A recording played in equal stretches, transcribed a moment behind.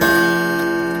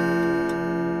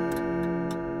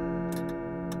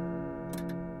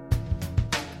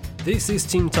This is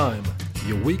Team Time,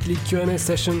 your weekly Q&A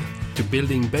session to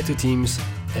building better teams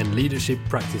and leadership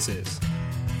practices.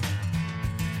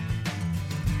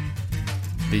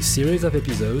 This series of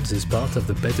episodes is part of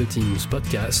the Better Teams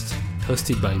podcast,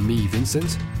 hosted by me,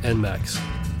 Vincent, and Max.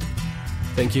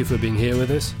 Thank you for being here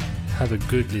with us. Have a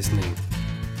good listening.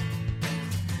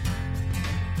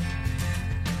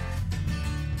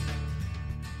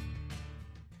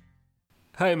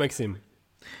 Hi, Maxime.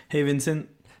 Hey, Vincent.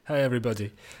 Hi,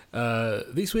 everybody.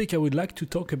 This week I would like to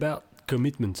talk about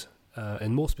commitment.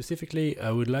 And more specifically,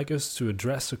 I would like us to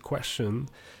address a question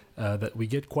that we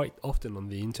get quite often on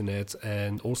the internet,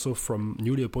 and also from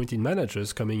newly appointed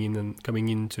managers coming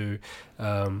into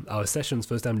our sessions,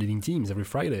 first time leading teams every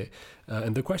Friday.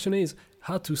 And the question is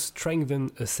how to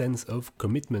strengthen a sense of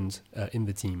commitment in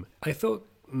the team. I thought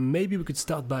maybe we could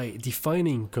start by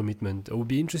defining commitment. I would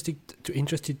be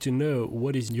interested to know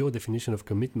what is your definition of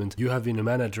commitment. You have been a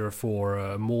manager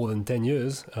for more than 10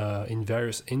 years in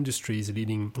various industries,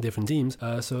 leading different teams.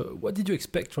 So what did you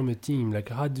expect from a team? Like,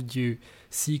 how did you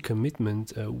see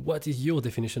commitment? What is your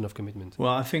definition of commitment?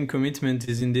 Well, I think commitment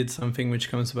is indeed something which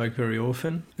comes back very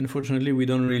often. Unfortunately, we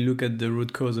don't really look at the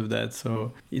root cause of that.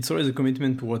 So it's always a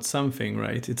commitment towards something,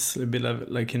 right? It's a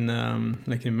bit like in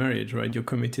marriage, right? You're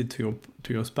committed to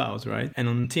your spouse, right? And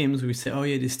on teams, we say, oh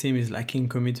yeah, this team is lacking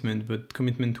commitment, but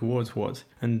commitment towards what?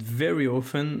 And very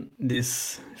often,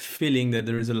 this feeling that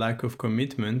there is a lack of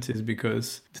commitment is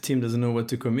because the team doesn't know what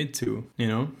to commit to, you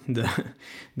know?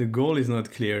 The goal is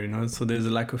not clear, you know? So there's a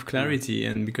lack of clarity,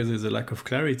 and because there's a lack of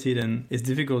clarity, then it's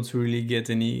difficult to really get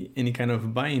any kind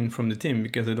of buy-in from the team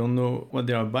because they don't know what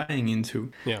they are buying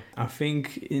into. Yeah. I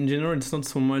think in general, it's not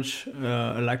so much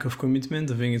a lack of commitment.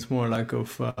 I think it's more a lack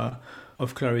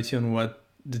of clarity on what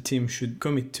the team should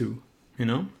commit to, you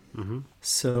know? Mm-hmm.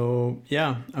 So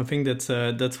yeah, I think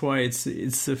that's why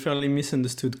it's a fairly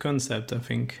misunderstood concept. I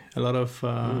think a lot of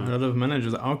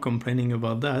managers are complaining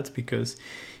about that because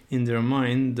in their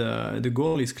mind the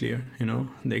goal is clear. You know,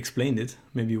 they explained it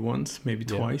maybe once, maybe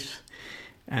twice,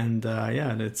 and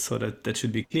that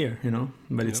should be clear. You know,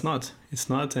 but it's not,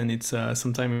 and it's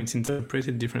sometimes it's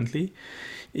interpreted differently.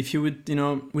 If you would, you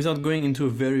know, without going into a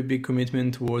very big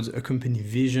commitment towards a company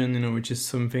vision, you know, which is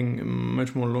something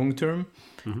much more long term.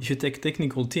 Mm-hmm. If you take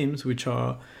technical teams, which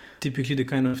are typically the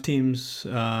kind of teams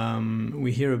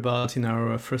we hear about in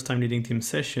our first time leading team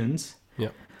sessions,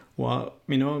 well,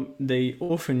 you know, they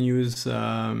often use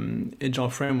agile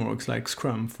frameworks like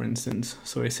Scrum, for instance.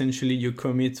 So essentially you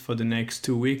commit for the next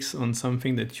 2 weeks on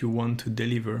something that you want to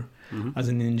deliver as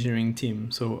an engineering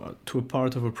team. So to a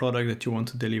part of a product that you want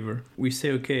to deliver. We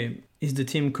say, okay, is the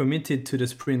team committed to the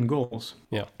sprint goals?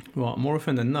 Yeah. Well, more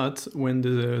often than not, when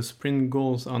the sprint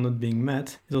goals are not being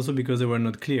met, it's also because they were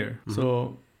not clear. Mm-hmm.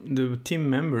 So the team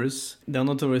members, they're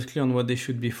not always clear on what they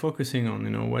should be focusing on, you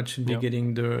know, what should be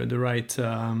getting the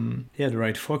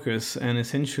right focus, and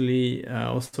essentially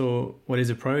also what is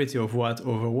the priority of what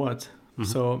over what. Mm-hmm.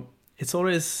 So it's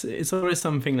always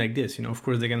something like this, you know. Of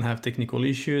course, they can have technical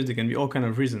issues, there can be all kind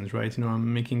of reasons, right? You know,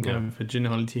 I'm making kind of a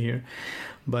generality here,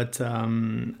 but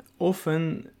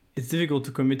often it's difficult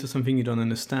to commit to something you don't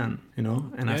understand, you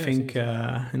know. And I think,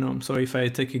 you know, so if I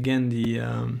take again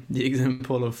the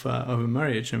example of a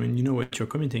marriage, I mean, you know what you're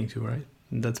committing to, right?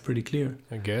 That's pretty clear,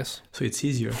 I guess. So it's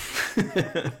easier.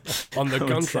 On the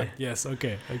contract, yes,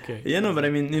 okay. Yeah, no, but I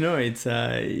mean, you know, it's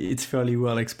fairly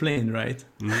well explained, right?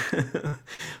 Mm-hmm.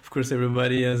 Of course,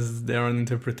 everybody has their own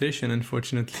interpretation,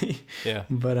 unfortunately. Yeah.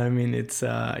 But I mean, it's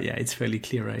fairly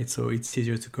clear, right? So it's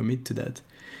easier to commit to that.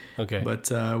 Okay. But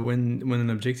when an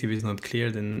objective is not clear,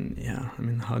 then I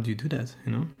mean, how do you do that,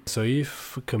 you know? So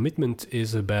if commitment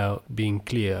is about being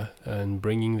clear and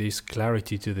bringing this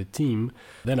clarity to the team,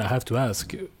 then I have to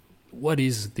ask, what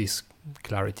is this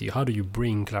clarity? How do you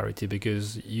bring clarity?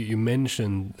 Because you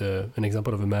mentioned an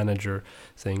example of a manager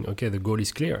saying, okay, the goal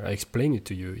is clear. I explain it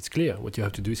to you. It's clear. What you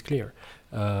have to do is clear.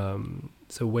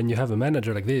 So when you have a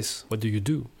manager like this, what do you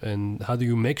do? And how do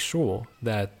you make sure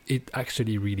that it's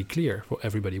actually really clear for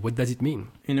everybody? What does it mean?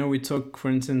 You know, we talk, for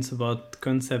instance, about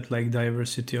concepts like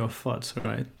diversity of thoughts,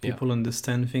 right? People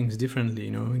understand things differently,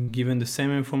 you know, given the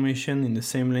same information in the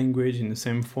same language, in the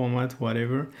same format,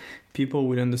 whatever, people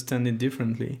will understand it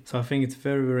differently. So I think it's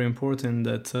very, very important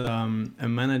that a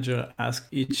manager asks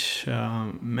each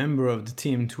member of the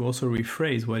team to also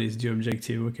rephrase what is the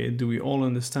objective. Okay, do we all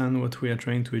understand what we are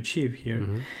trying to achieve here?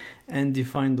 Mm-hmm. And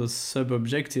define those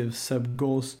sub-objectives,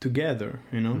 sub-goals together,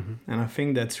 you know? Mm-hmm. And I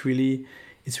think that's really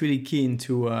it's really key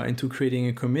into creating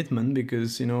a commitment,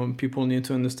 because people need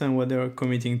to understand what they're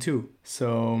committing to.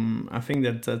 So I think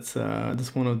that's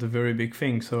one of the very big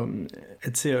things. So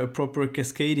it's a proper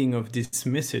cascading of this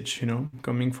message,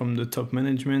 coming from the top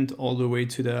management all the way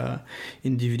to the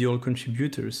individual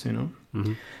contributors.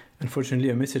 Mm-hmm. Unfortunately,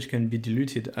 a message can be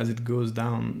diluted as it goes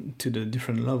down to the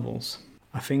different levels.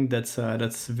 I think that's a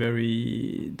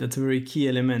very key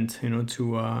element,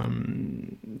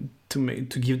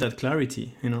 to give that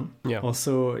clarity, Yeah.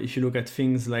 Also, if you look at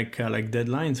things like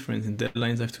deadlines, for instance,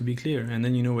 deadlines have to be clear, and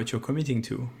then you know what you're committing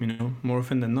to. More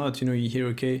often than not, you hear,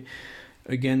 okay,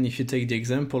 again, if you take the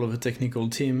example of a technical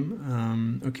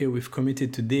team, okay, we've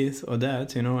committed to this or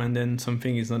that, and then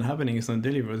something is not happening, it's not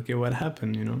delivered. Okay, what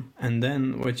happened, And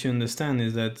then what you understand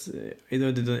is that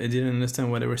either they didn't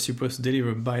understand what they were supposed to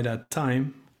deliver by that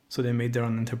time, so they made their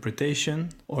own interpretation,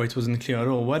 or it wasn't clear at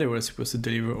all what they were supposed to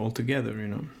deliver altogether,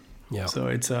 Yeah. So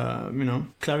it's,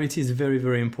 clarity is very,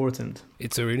 very important.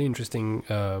 It's a really interesting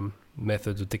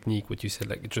method or technique, what you said,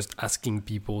 like just asking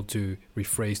people to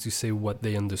rephrase, to say what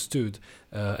they understood.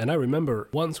 And I remember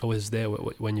once I was there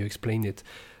when you explained it,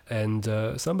 and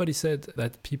somebody said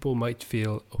that people might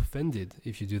feel offended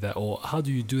if you do that. Or how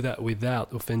do you do that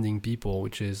without offending people,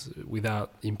 which is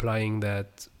without implying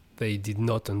that they did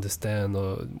not understand,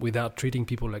 or without treating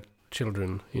people like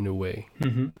children in a way?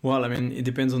 Mm-hmm. Well, I mean, it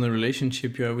depends on the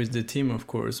relationship you have with the team, of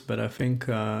course, but I think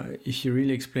if you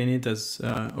really explain it as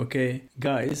okay,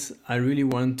 guys, I really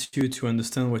want you to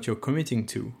understand what you're committing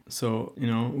to, so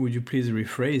would you please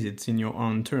rephrase it in your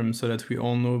own terms so that we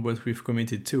all know what we've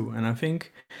committed to. And I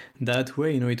think that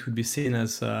way, it would be seen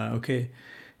as okay,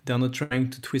 they're not trying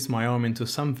to twist my arm into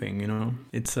something,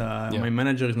 It's my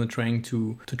manager is not trying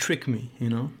to trick me,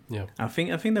 Yeah. I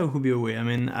think that would be a way. I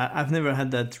mean, I've never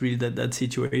had that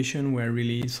situation where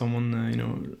really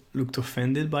someone looked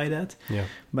offended by that. Yeah.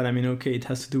 But I mean, okay, it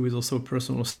has to do with also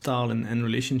personal style and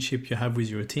relationship you have with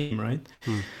your team, right?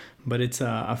 But it's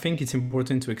I think it's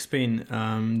important to explain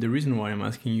the reason why I'm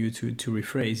asking you to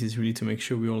rephrase is really to make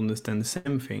sure we all understand the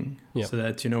same thing, so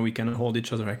that we can hold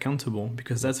each other accountable,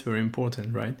 because that's very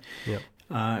important, right? Yeah.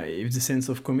 If the sense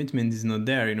of commitment is not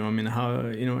there, I mean, how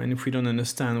and if we don't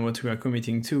understand what we are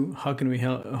committing to, how can we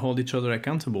hold each other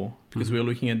accountable? Because we are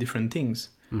looking at different things.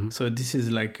 Mm-hmm. So this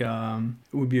is like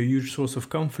would be a huge source of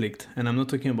conflict, and I'm not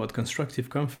talking about constructive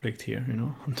conflict here.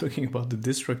 I'm talking about the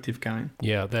destructive kind.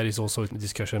 Yeah, that is also a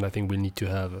discussion I think we need to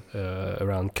have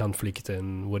around conflict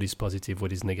and what is positive,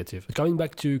 what is negative. Coming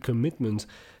back to commitment,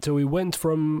 so we went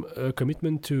from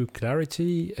commitment to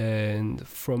clarity, and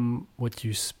from what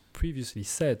you previously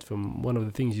said, from one of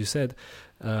the things you said,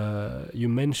 you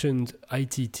mentioned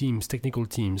IT teams, technical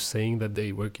teams, saying that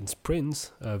they work in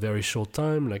sprints, a very short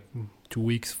time, like 2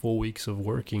 weeks, 4 weeks of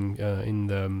working in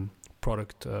the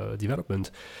product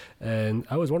development. And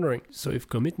I was wondering, so if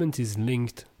commitment is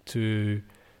linked to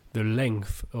the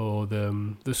length or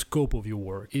the scope of your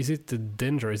work, is it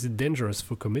dangerous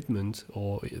for commitment,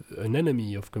 or an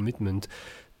enemy of commitment,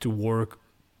 to work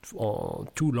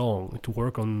too long, to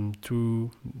work on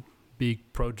too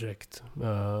big project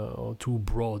or too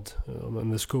broad,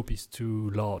 and the scope is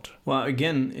too large? Well,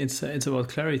 again, it's about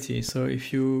clarity. So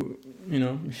if you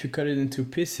cut it into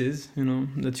pieces,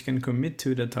 that you can commit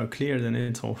to, that are clear, then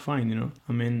it's all fine.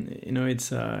 I mean,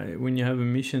 it's when you have a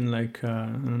mission like I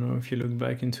don't know if you look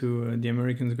back into the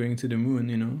Americans going to the moon,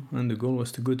 and the goal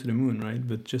was to go to the moon, right?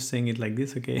 But just saying it like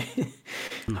this, okay,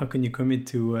 how can you commit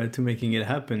to making it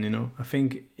happen? I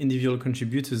think individual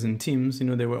contributors and teams,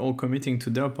 they were all committing to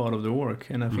their part of the work,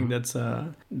 and I think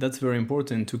that's very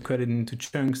important, to cut it into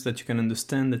chunks that you can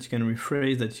understand, that you can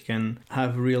rephrase, that you can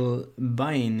have real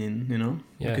buy-in in,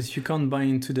 because if you can't buy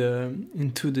into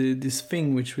this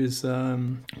thing which is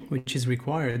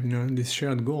required, this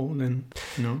shared goal, then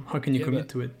how can you commit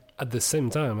to it? At the same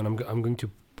time, and I'm going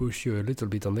to push you a little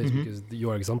bit on this, because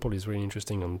your example is really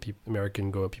interesting on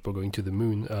people going to the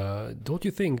moon. Don't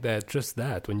you think that just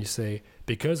that, when you say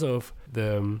because of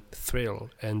the thrill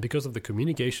and because of the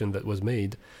communication that was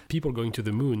made, people going to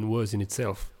the moon was in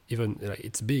itself, even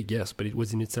it's big, yes, but it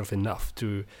was in itself enough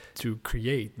to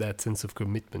create that sense of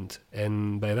commitment?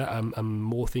 And by that, I'm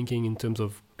more thinking in terms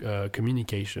of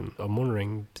communication. I'm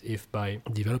wondering if by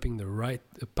developing the right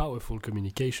powerful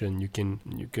communication, you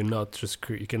cannot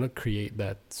create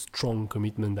that strong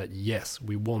commitment that yes,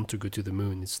 we want to go to the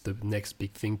moon, it's the next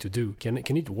big thing to do. Can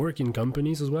it work in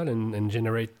companies as well and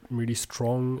generate really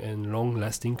strong and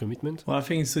long-lasting commitment? Well, I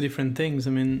think it's two different things.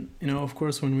 I mean, of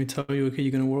course, when we tell you, okay,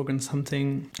 you're going to work on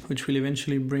something which will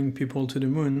eventually bring people to the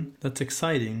moon, that's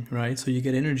exciting, right? So you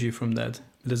get energy from that.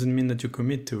 It doesn't mean that you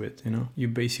commit to it, you know. You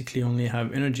basically only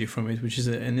have energy from it, which is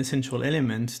an essential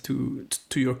element to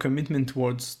your commitment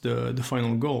towards the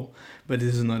final goal. But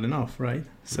this is not enough, right?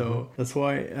 So that's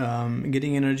why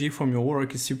getting energy from your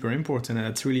work is super important, and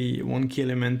that's really one key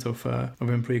element of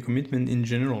employee commitment in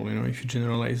general. You know, if you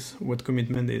generalize what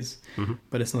commitment is,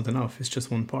 but it's not enough. It's just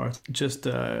one part. Just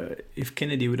if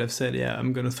Kennedy would have said, "Yeah,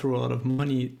 I'm going to throw a lot of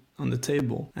money on the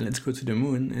table and let's go to the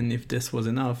moon," and if this was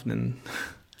enough, then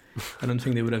I don't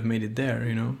think they would have made it there.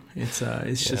 You know, it's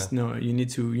just no. You need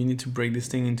to break this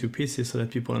thing into pieces so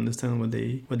that people understand what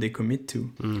they commit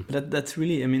to. But that's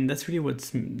really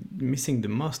what's missing the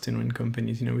most, you know, in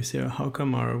companies. You know, we say, oh, how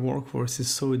come our workforce is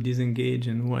so disengaged,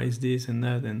 and why is this and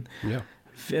that, and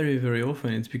very, very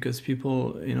often it's because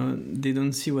people, you know, they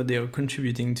don't see what they are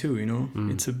contributing to, you know.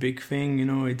 It's a big thing, you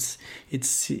know, it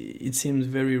seems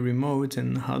very remote,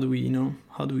 and how do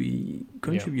we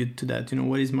contribute to that? You know,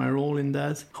 what is my role in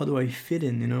that? How do I fit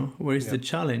in, you know? Where is the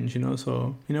challenge, you know?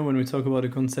 So, you know, when we talk about the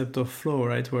concept of flow,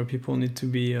 right, where people need to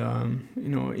be,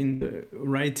 you know,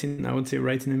 right in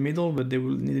the middle, but they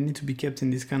need to be kept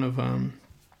in this kind of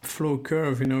flow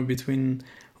curve, you know, between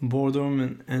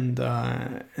boredom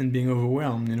and being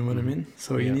overwhelmed, you know what I mean?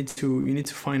 So you need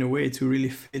to find a way to really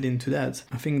fit into that.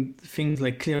 I think things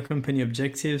like clear company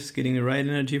objectives, getting the right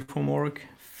energy from work,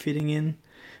 fitting in,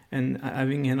 and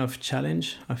having enough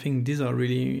challenge, I think these are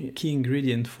really key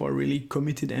ingredients for a really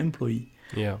committed employee.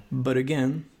 Yeah. But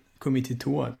again, committed to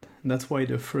what? That's why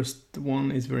the first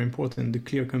one is very important, the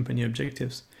clear company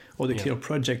objectives, or the clear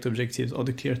project objectives, or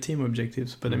the clear team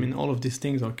objectives. But I mean, all of these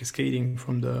things are cascading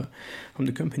from the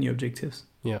company objectives.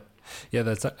 Yeah. Yeah,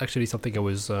 that's actually something I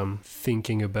was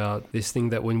thinking about. This thing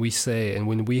that when we say, and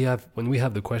when we have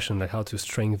the question like how to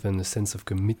strengthen a sense of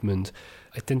commitment,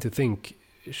 I tend to think,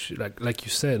 like you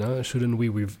said, shouldn't we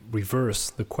reverse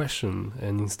the question,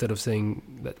 and instead of saying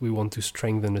that we want to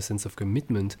strengthen a sense of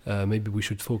commitment, maybe we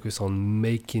should focus on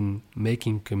making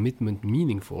commitment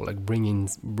meaningful, like bringing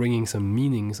some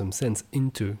meaning, some sense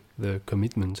into the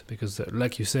commitment, because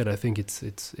like you said, I think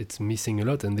it's missing a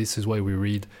lot, and this is why we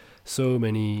read so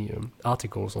many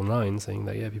articles online saying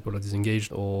that people are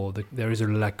disengaged, or there is a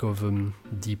lack of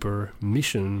deeper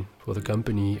mission for the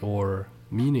company or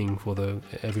meaning for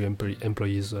every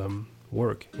employee's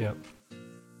work. Yeah.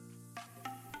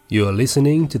 You are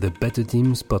listening to the Better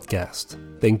Teams podcast.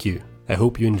 Thank you. I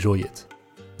hope you enjoy it.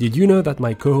 Did you know that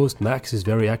my co-host Max is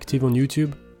very active on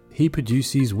YouTube? He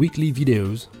produces weekly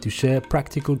videos to share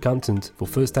practical content for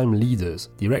first-time leaders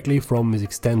directly from his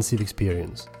extensive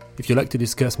experience. If you like to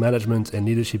discuss management and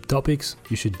leadership topics,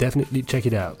 you should definitely check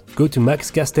it out. Go to Max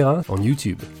Castéra on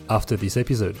YouTube, after this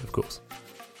episode, of course.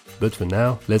 But for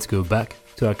now, let's go back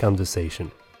to our conversation.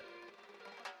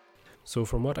 So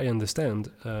from what I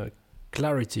understand,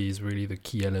 clarity is really the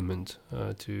key element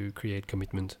to create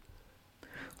commitment.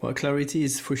 Well, clarity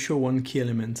is for sure one key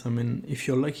element. I mean, if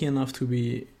you're lucky enough to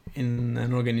be in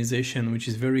an organization which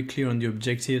is very clear on the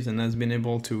objectives and has been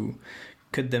able to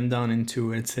cut them down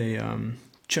into, let's say,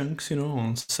 chunks, you know,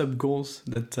 on sub-goals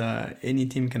that any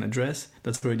team can address,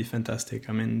 that's already fantastic.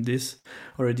 I mean,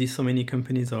 so many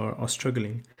companies are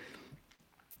struggling.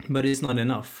 But it's not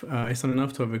enough. It's not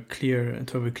enough to have a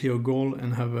clear goal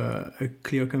and have a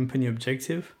clear company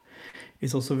objective.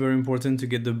 It's also very important to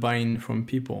get the buy-in from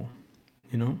people,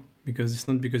 you know, because it's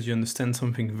not because you understand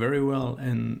something very well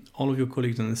and all of your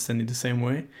colleagues understand it the same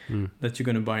way that you're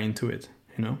going to buy into it,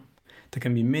 you know. There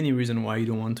can be many reasons why you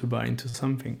don't want to buy into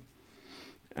something.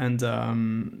 And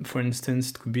for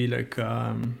instance, it could be like,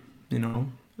 you know,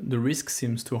 the risk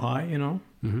seems too high, you know,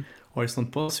 or it's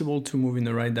not possible to move in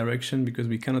the right direction because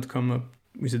we cannot come up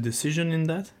with a decision in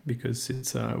that because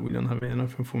we don't have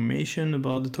enough information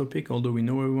about the topic, although we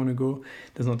know where we want to go.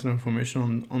 There's not enough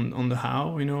information on the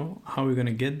how, you know, how we're going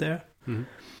to get there.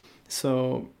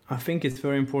 So I think it's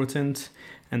very important,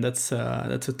 and that's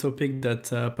a topic that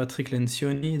Patrick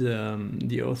Lencioni,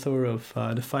 the author of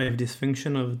The 5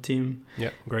 Dysfunction of a Team,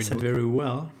 great said book. Very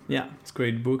well. Yeah, it's a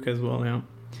great book as well,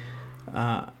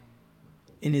 yeah.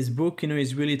 In his book, you know,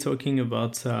 he's really talking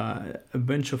about a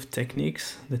bunch of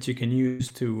techniques that you can use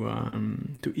to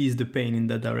ease the pain in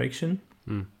that direction.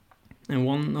 And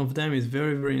one of them is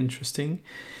very, very interesting,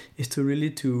 is to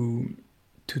really to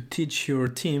teach your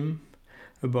team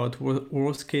about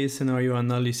worst case scenario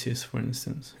analysis, for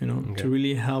instance, you know, to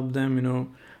really help them, you know,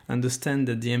 understand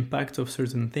that the impact of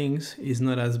certain things is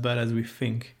not as bad as we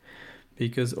think.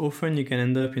 Because often you can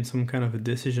end up in some kind of a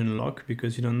decision lock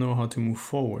because you don't know how to move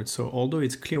forward. So although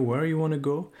it's clear where you want to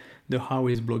go, the how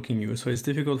is blocking you. So it's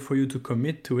difficult for you to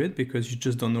commit to it because you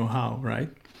just don't know how, right?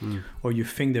 Or you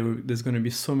think there's going to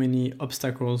be so many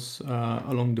obstacles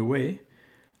along the way,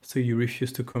 so you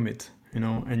refuse to commit,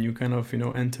 and you kind of,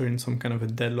 enter in some kind of a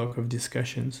deadlock of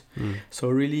discussions. So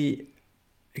really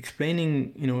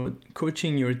explaining,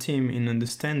 coaching your team in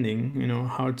understanding,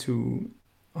 how to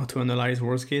analyze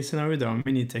worst case scenario. There are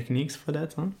many techniques for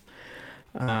that,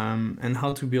 and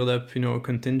how to build up,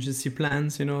 contingency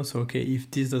plans, so, okay, if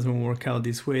this doesn't work out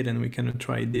this way, then we can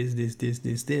try this.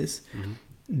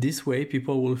 This way,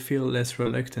 people will feel less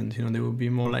reluctant, they will be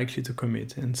more likely to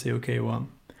commit and say, okay, well,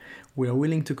 we are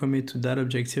willing to commit to that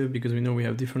objective because we know we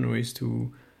have different ways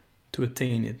to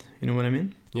attain it. You know what I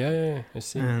mean? Yeah, I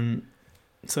see. And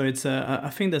so it's I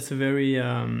think that's a very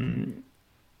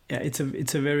it's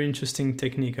a very interesting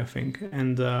technique, I think.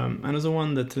 And another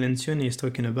one that Lencioni is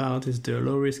talking about is the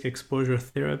low risk exposure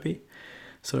therapy.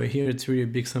 So here it's really a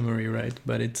big summary, right?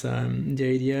 But it's the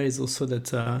idea is also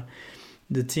that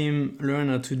the team learn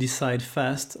how to decide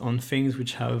fast on things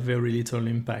which have very little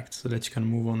impact, so that you can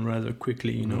move on rather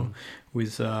quickly,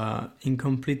 with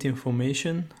incomplete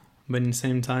information, but in the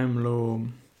same time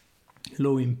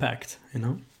low impact,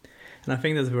 And I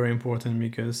think that's very important,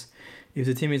 because if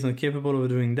the team is not capable of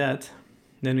doing that,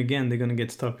 then again they're gonna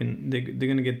get stuck they're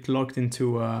gonna get locked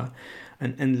into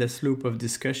an endless loop of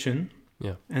discussion.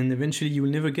 Yeah. And eventually you will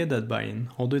never get that buy-in,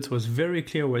 although it was very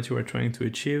clear what you were trying to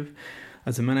achieve.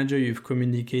 As a manager, you've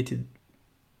communicated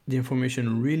the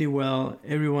information really well.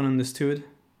 Everyone understood.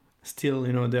 Still,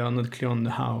 they are not clear on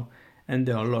the how, and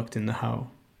they are locked in the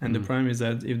how. And the problem is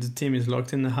that if the team is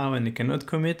locked in the how and they cannot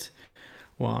commit,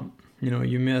 well,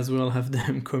 you may as well have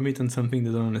them commit on something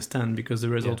they don't understand, because the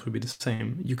result will be the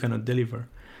same. You cannot deliver.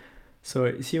 So,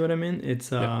 you see what I mean?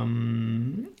 It's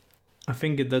I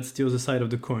think that's the other side of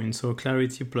the coin. So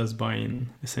clarity plus buy-in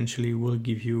essentially will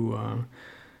give you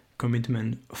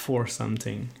commitment for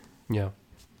something. Yeah.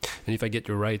 And if I get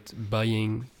you right,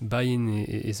 buy-in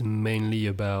is mainly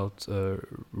about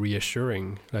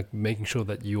reassuring, like making sure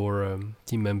that your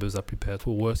team members are prepared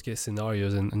for worst case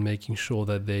scenarios, and making sure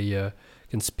that they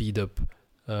can speed up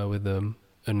with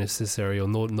unnecessary or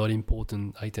not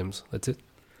important items. That's it.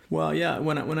 Well, yeah,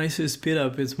 when I say speed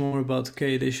up, it's more about,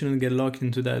 okay, they shouldn't get locked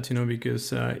into that,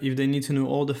 because if they need to know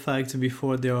all the facts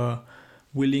before they are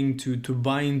willing to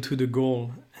buy into the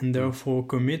goal and therefore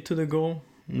commit to the goal,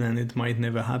 then it might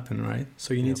never happen, right?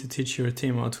 So you need to teach your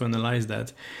team how to analyze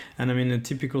that. And I mean, a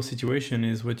typical situation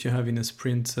is what you have in a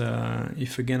sprint.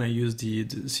 If again, I use the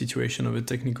situation of a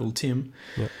technical team,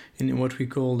 in what we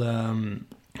call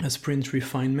a sprint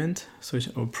refinement, so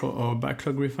or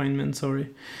backlog refinement, sorry.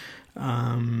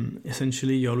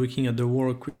 Essentially, you're looking at the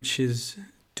work which is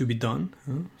to be done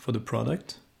for the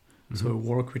product, so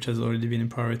work which has already been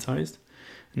prioritized,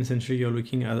 and essentially you're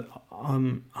looking at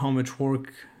how much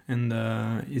work and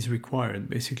is required.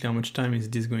 Basically, how much time is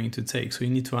this going to take? So you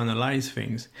need to analyze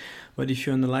things, but if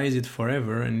you analyze it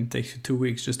forever and it takes you 2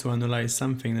 weeks just to analyze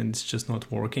something, then it's just not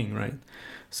working, right?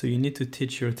 So you need to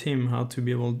teach your team how to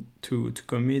be able to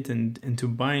commit and to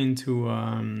buy into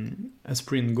a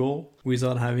sprint goal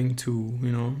without having to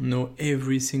know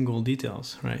every single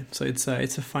details, right? So it's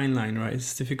a fine line, right?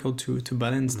 It's difficult to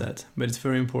balance that, but it's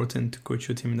very important to coach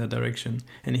your team in that direction.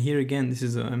 And here again, this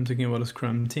is I'm talking about a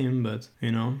Scrum team, but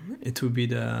it would be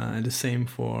the same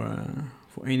for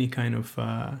any kind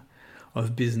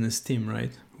of business team,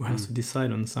 right? Who has to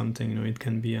decide on something. It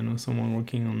can be someone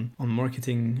working on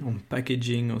marketing, on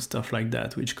packaging or stuff like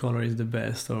that, which color is the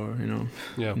best, or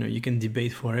you can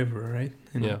debate forever, right?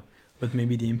 But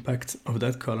maybe the impact of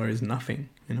that color is nothing,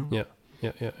 Yeah.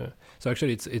 So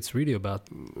actually it's really about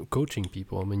coaching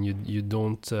people. I mean, you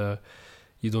don't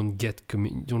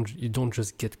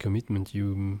just get commitment,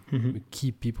 you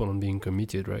keep people on being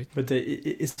committed, right? But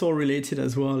it's all related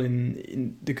as well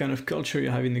in the kind of culture you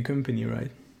have in the company,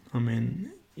 right? I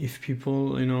mean, if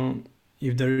people,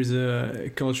 if there is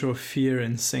a culture of fear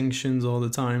and sanctions all the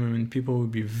time, I mean, people will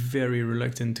be very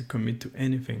reluctant to commit to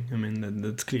anything. I mean,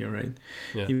 that's clear, right?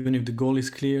 Yeah. Even if the goal is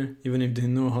clear, even if they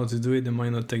know how to do it, they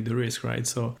might not take the risk, right?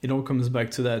 So it all comes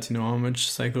back to that, how much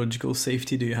psychological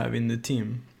safety do you have in the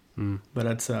team? But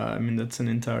that's that's an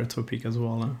entire topic as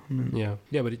well.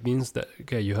 But it means that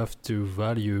you have to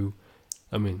value,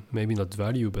 maybe not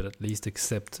value, but at least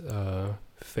accept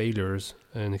failures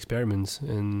and experiments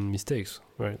and mistakes,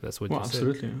 right? That's what you said.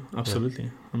 Absolutely. Yeah.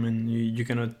 I mean, you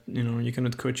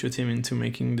cannot coach your team into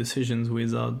making decisions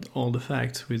without all the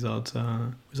facts, without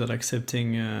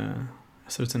accepting a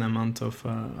certain amount of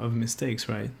mistakes,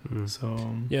 right? So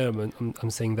but I'm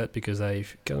saying that because I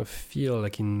kind of feel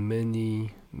like in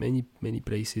many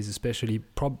places, especially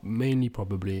mainly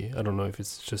probably, I don't know if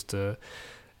it's just a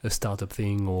startup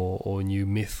thing or a new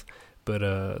myth, but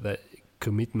that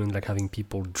commitment, like having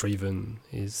people driven,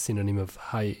 is synonym of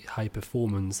high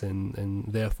performance, and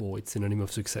therefore it's synonym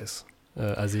of success.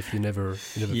 as if you never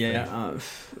failed.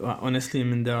 Honestly, I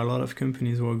mean, there are a lot of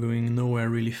companies who are going nowhere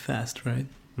really fast, right?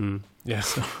 Yeah.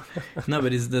 So, no,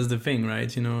 but that's the thing,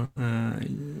 right? You know,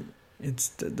 that's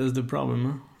the problem.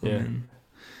 Huh? Yeah. I mean,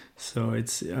 so I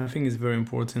think it's very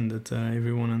important that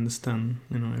everyone understand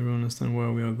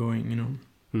where we are going, you know.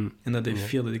 And that they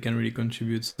feel that they can really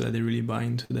contribute, so that they really buy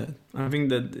into that. I think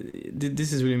that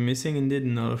this is really missing indeed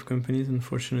in a lot of companies,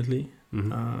 unfortunately.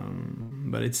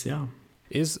 But it's,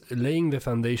 Is laying the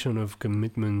foundation of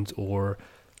commitment or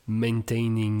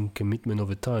maintaining commitment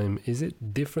over time, is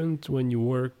it different when you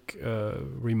work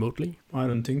remotely? I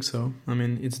don't think so. I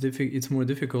mean, it's more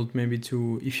difficult maybe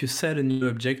if you set a new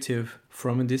objective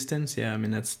from a distance, I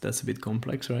mean, that's a bit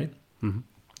complex, right?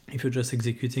 If you're just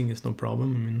executing, it's no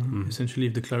problem. I mean, essentially,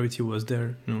 if the clarity was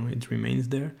there, you know, it remains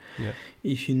there. Yeah.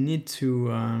 If you need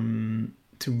to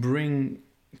bring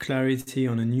clarity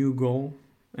on a new goal,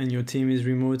 and your team is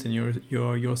remote, and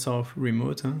you're yourself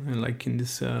remote, and like in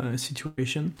this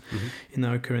situation, in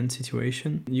our current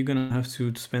situation, you're gonna have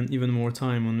to spend even more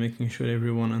time on making sure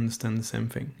everyone understands the same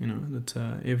thing. You know, that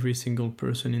every single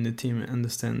person in the team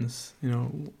understands, you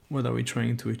know, what are we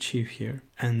trying to achieve here.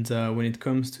 And when it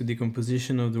comes to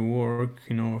decomposition of the work,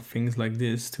 you know, things like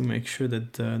this, to make sure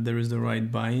that there is the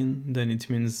right buy-in, then it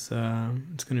means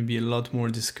it's going to be a lot more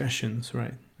discussions,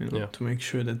 right? You know, to make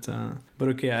sure that. But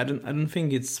okay, I don't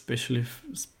think it's especially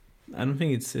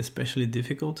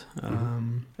difficult.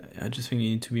 I just think you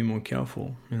need to be more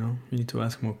careful. You know, you need to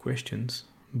ask more questions.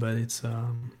 But it's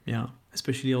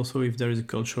especially also if there is a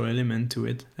cultural element to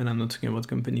it. And I'm not talking about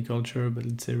company culture, but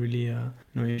it's a really, you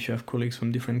know, if you have colleagues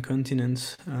from different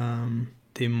continents,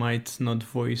 they might not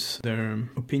voice their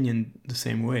opinion the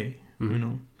same way. You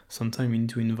know, sometimes you need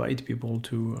to invite people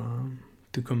to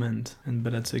comment,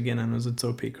 but that's again another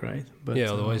topic, right? But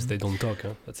otherwise they don't talk.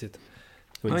 That's it.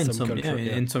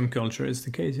 In some culture it's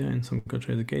the case. In some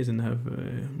culture it's the case, and have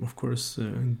of course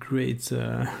great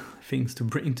things to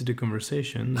bring to the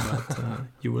conversation. But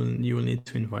you will need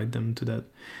to invite them to that,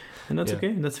 and that's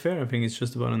okay. That's fair. I think it's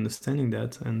just about understanding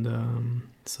that, and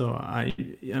so I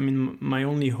mean, my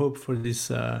only hope for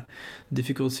this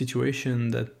difficult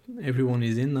situation that everyone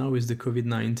is in now is the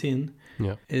COVID-19.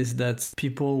 Is that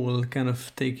people will kind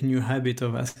of take new habit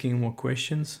of asking more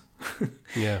questions.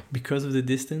 Because of the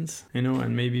distance, you know,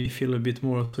 and maybe feel a bit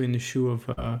more also in the shoe of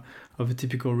a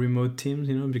typical remote teams,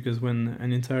 you know, because when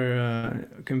an entire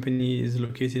company is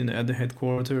located at the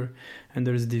headquarters and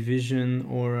there's a division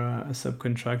or a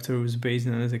subcontractor who's based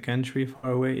in another country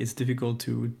far away, it's difficult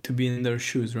to be in their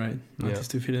shoes, right? Not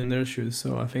just to feel in their shoes.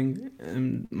 So I think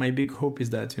my big hope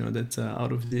is that, you know, that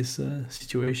out of this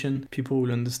situation, people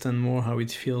will understand more how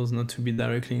it feels not to be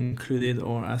directly included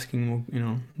or asking more, you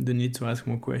know, the need to ask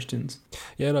more questions.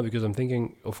 Yeah, no, because I'm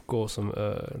thinking, of course,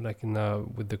 like now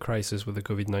with the crisis with the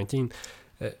COVID-19,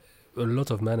 a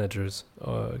lot of managers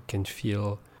can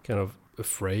feel kind of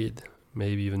afraid,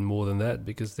 maybe even more than that,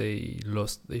 because they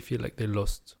feel like they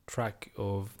lost track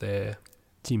of their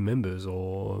team members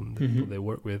or the people they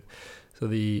work with. So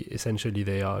essentially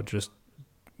they are just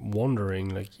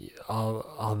wondering, like,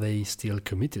 are they still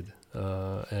committed?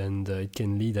 And it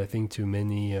can lead, I think, to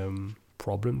many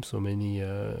problems or many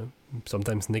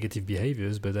sometimes negative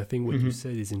behaviors. But I think what you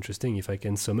said is interesting. If I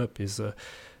can sum up, is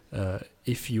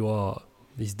if you are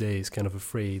these days kind of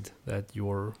afraid that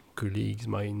your colleagues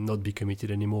might not be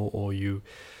committed anymore, or you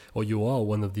are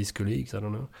one of these colleagues, I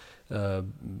don't know,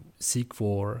 seek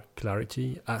for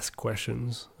clarity, ask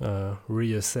questions,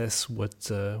 reassess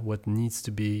what needs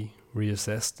to be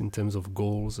reassessed in terms of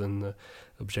goals and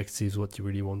objectives, what you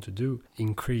really want to do,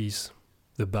 increase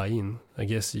the buy-in. I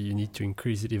guess you need to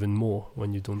increase it even more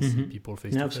when you don't see people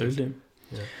face to face. Absolutely.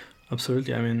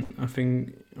 Absolutely. I mean, I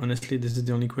think honestly, this is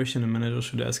the only question a manager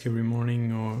should ask every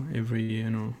morning or every, you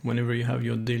know, whenever you have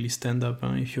your daily stand-up.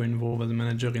 If you're involved as a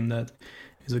manager in that,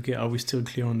 is okay. Are we still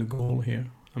clear on the goal here?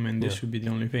 I mean, this should be the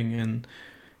only thing. And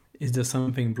is there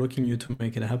something blocking you to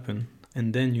make it happen?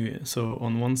 And then so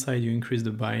on one side you increase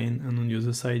the buy-in, and on the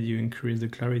other side you increase the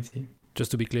clarity.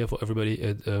 Just to be clear for everybody,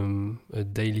 a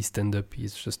daily stand-up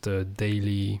is just a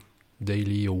daily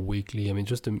or weekly, I mean,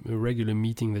 just a regular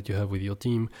meeting that you have with your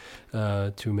team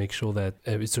to make sure that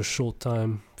it's a short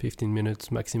time, 15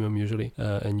 minutes maximum usually,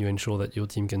 and you ensure that your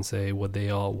team can say what they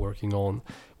are working on,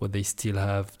 what they still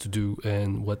have to do,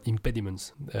 and what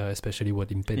impediments, especially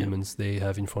what impediments they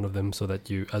have in front of them, so that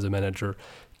you as a manager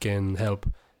can help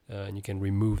and you can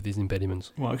remove these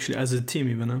impediments. Well, actually, as a team,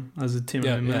 even as a team,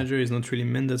 a manager is not really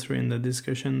mandatory in that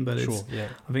discussion, but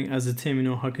I think as a team, you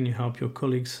know, how can you help your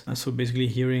colleagues? So basically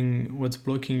hearing what's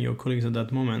blocking your colleagues at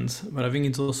that moment. But I think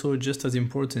it's also just as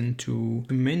important to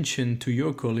mention to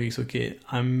your colleagues, okay,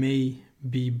 I may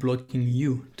be blocking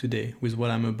you today with what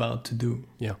I'm about to do?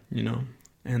 Yeah. You know,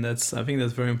 and I think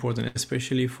that's very important,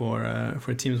 especially for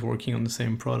teams working on the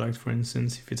same product, for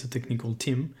instance, if it's a technical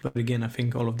team. But again, I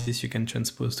think all of this you can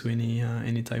transpose to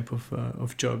any type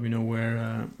of job, you know,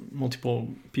 where multiple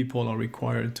people are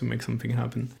required to make something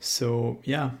happen. So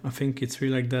yeah, I think it's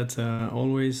really like that.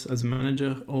 Always, as a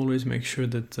manager, always make sure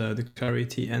that the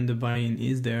clarity and the buy-in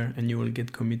is there, and you will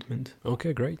get commitment.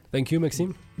 Okay, great. Thank you,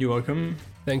 Maxime. You're welcome.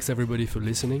 Thanks everybody for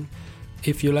listening.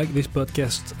 If you like this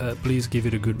podcast, please give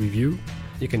it a good review.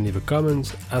 You can leave a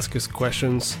comment, ask us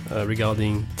questions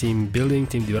regarding team building,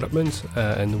 team development,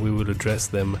 and we will address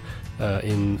them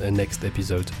in a next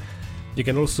episode. You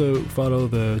can also follow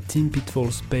the Team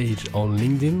Pitfalls page on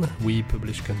LinkedIn. We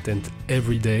publish content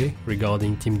every day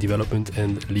regarding team development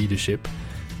and leadership.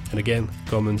 And again,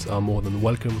 comments are more than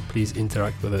welcome. Please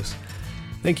interact with us.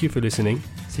 Thank you for listening.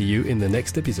 See you in the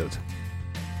next episode.